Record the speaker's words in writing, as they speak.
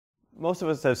most of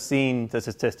us have seen the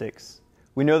statistics.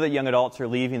 We know that young adults are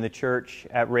leaving the church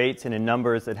at rates and in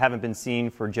numbers that haven't been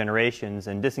seen for generations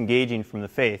and disengaging from the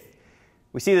faith.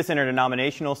 We see this in our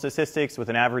denominational statistics with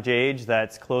an average age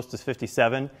that's close to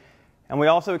 57. And we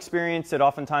also experience it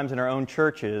oftentimes in our own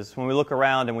churches when we look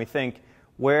around and we think,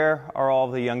 where are all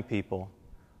the young people?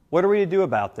 What are we to do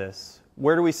about this?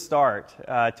 Where do we start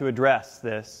to address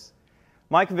this?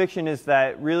 My conviction is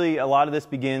that really a lot of this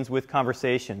begins with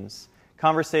conversations.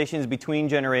 Conversations between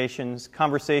generations,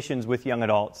 conversations with young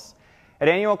adults. At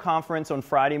annual conference on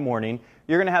Friday morning,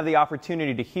 you're going to have the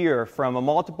opportunity to hear from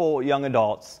multiple young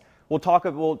adults. We'll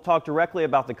talk directly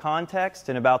about the context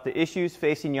and about the issues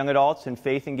facing young adults and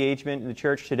faith engagement in the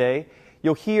church today.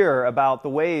 You'll hear about the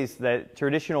ways that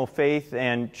traditional faith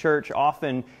and church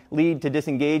often lead to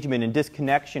disengagement and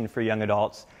disconnection for young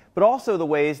adults, but also the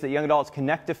ways that young adults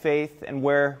connect to faith and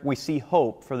where we see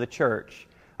hope for the church.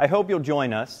 I hope you'll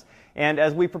join us. And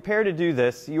as we prepare to do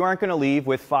this, you aren't going to leave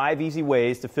with 5 easy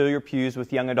ways to fill your pews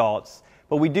with young adults.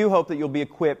 But we do hope that you'll be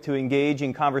equipped to engage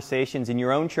in conversations in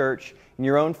your own church, in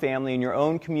your own family, in your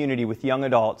own community with young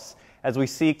adults as we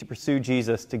seek to pursue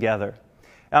Jesus together.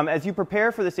 As you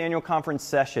prepare for this annual conference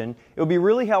session, it would be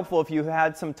really helpful if you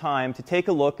had some time to take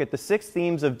a look at the 6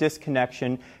 themes of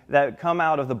disconnection that come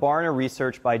out of the Barna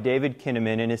research by David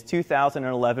Kinnaman in his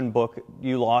 2011 book,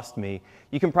 You Lost Me.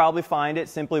 You can probably find it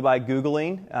simply by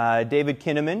Googling David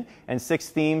Kinnaman and 6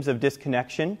 themes of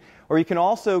disconnection, or you can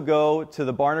also go to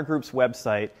the Barna Group's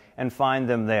website and find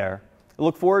them there. I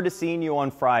look forward to seeing you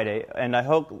on Friday, and I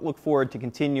look forward to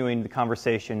continuing the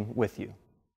conversation with you.